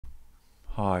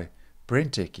Hi,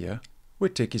 BrenTech here, where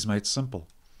tech is made simple.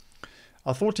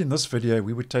 I thought in this video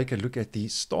we would take a look at the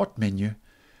start menu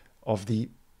of the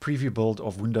preview build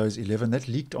of Windows 11 that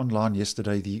leaked online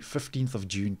yesterday, the 15th of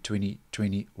June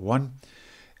 2021.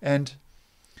 And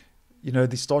you know,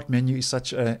 the start menu is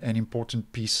such an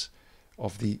important piece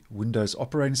of the Windows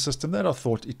operating system that I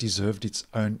thought it deserved its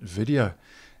own video.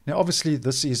 Now obviously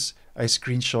this is a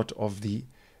screenshot of the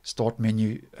start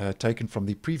menu taken from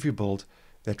the preview build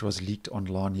that was leaked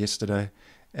online yesterday.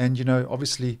 And you know,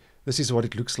 obviously this is what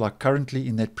it looks like currently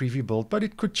in that preview build, but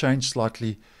it could change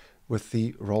slightly with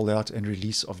the rollout and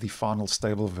release of the final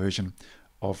stable version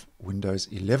of Windows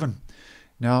 11.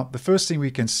 Now the first thing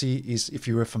we can see is, if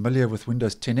you were familiar with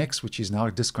Windows 10X, which is now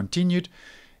discontinued,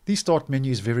 the start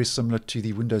menu is very similar to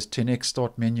the Windows 10X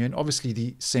start menu, and obviously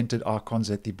the centered icons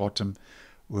at the bottom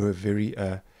were very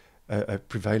a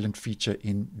prevalent feature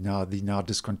in the now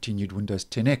discontinued Windows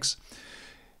 10X.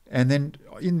 And then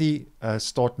in the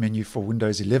start menu for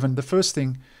Windows 11, the first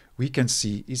thing we can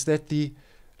see is that the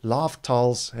live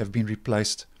tiles have been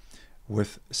replaced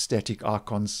with static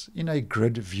icons in a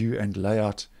grid view and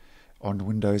layout on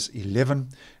Windows 11.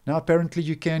 Now apparently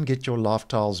you can get your live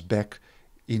tiles back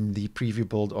in the preview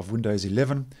build of Windows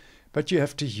 11, but you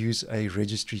have to use a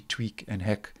registry tweak and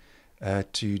hack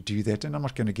to do that, and I'm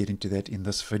not going to get into that in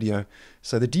this video.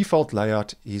 So the default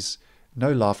layout is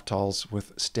no live tiles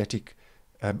with static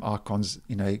icons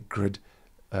in a grid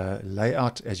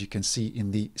layout, as you can see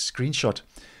in the screenshot.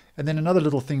 And then another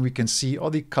little thing we can see are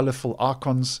the colorful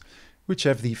icons, which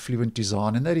have the fluent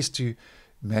design, and that is to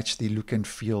match the look and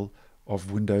feel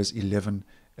of Windows 11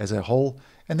 as a whole.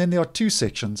 And then there are two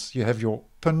sections. You have your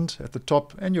pinned at the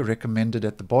top and your recommended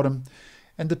at the bottom.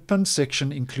 And the pinned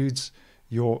section includes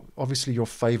obviously your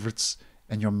favorites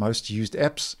and your most used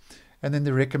apps. And then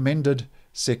the recommended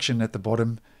section at the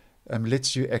bottom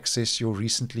lets you access your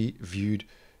recently viewed,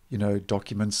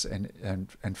 documents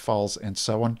and files and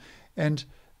so on. And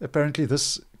apparently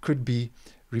this could be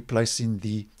replacing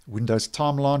the Windows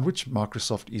timeline, which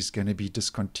Microsoft is going to be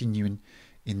discontinuing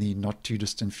in the not too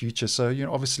distant future. So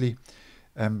obviously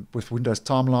with Windows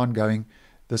timeline going,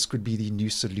 this could be the new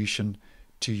solution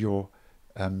to your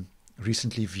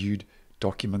recently viewed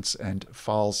documents and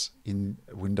files in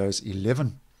Windows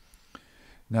 11.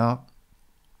 Now,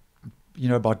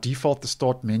 by default, the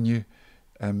start menu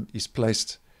is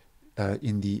placed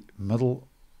in the middle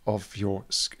of your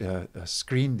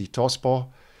screen, the taskbar.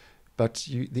 But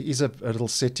there is a little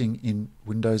setting in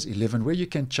Windows 11 where you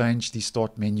can change the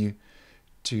start menu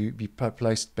to be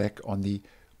placed back on the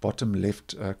bottom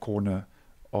left corner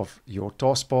of your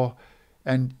taskbar.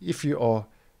 And if you are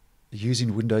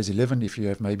using Windows 11, if you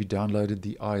have maybe downloaded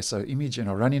the ISO image and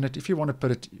are running it, if you want to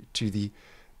put it to the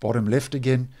bottom left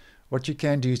again, what you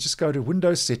can do is just go to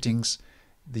Windows Settings,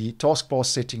 the taskbar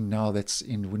setting now that's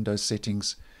in Windows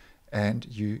Settings, and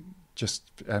you just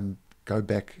go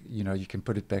back, you can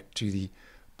put it back to the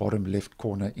bottom left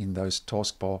corner in those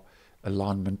taskbar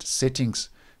alignment settings.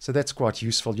 So that's quite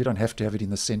useful. You don't have to have it in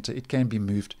the center. It can be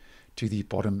moved to the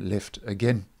bottom left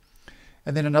again.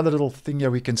 And then another little thing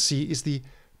here we can see is the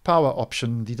power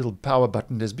option. The little power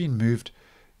button has been moved,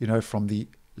 from the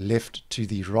left to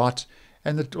the right.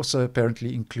 And it also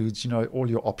apparently includes, all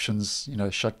your options,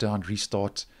 shutdown,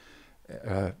 restart,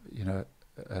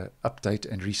 update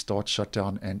and restart,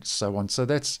 shutdown, and so on. So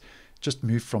that's just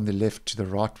moved from the left to the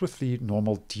right with the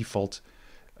normal default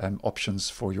options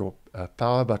for your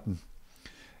power button.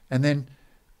 And then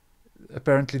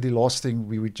apparently the last thing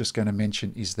we were just going to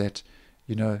mention is that,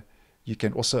 you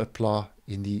can also apply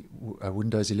in the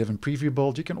Windows 11 preview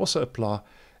build, you can also apply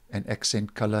an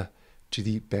accent color to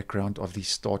the background of the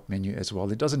start menu as well.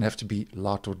 It doesn't have to be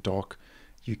light or dark.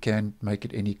 You can make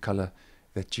it any color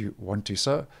that you want to.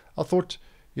 So I thought,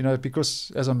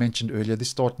 because as I mentioned earlier, the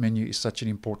start menu is such an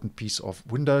important piece of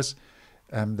Windows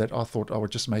that I thought I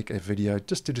would just make a video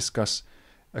just to discuss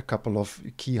a couple of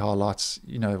key highlights,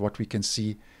 what we can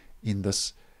see in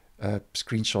this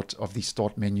screenshot of the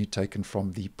start menu taken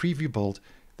from the preview build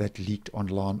that leaked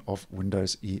online of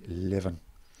Windows 11.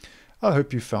 I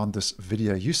hope you found this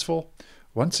video useful.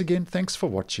 Once again, thanks for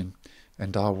watching,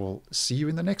 and I will see you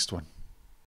in the next one.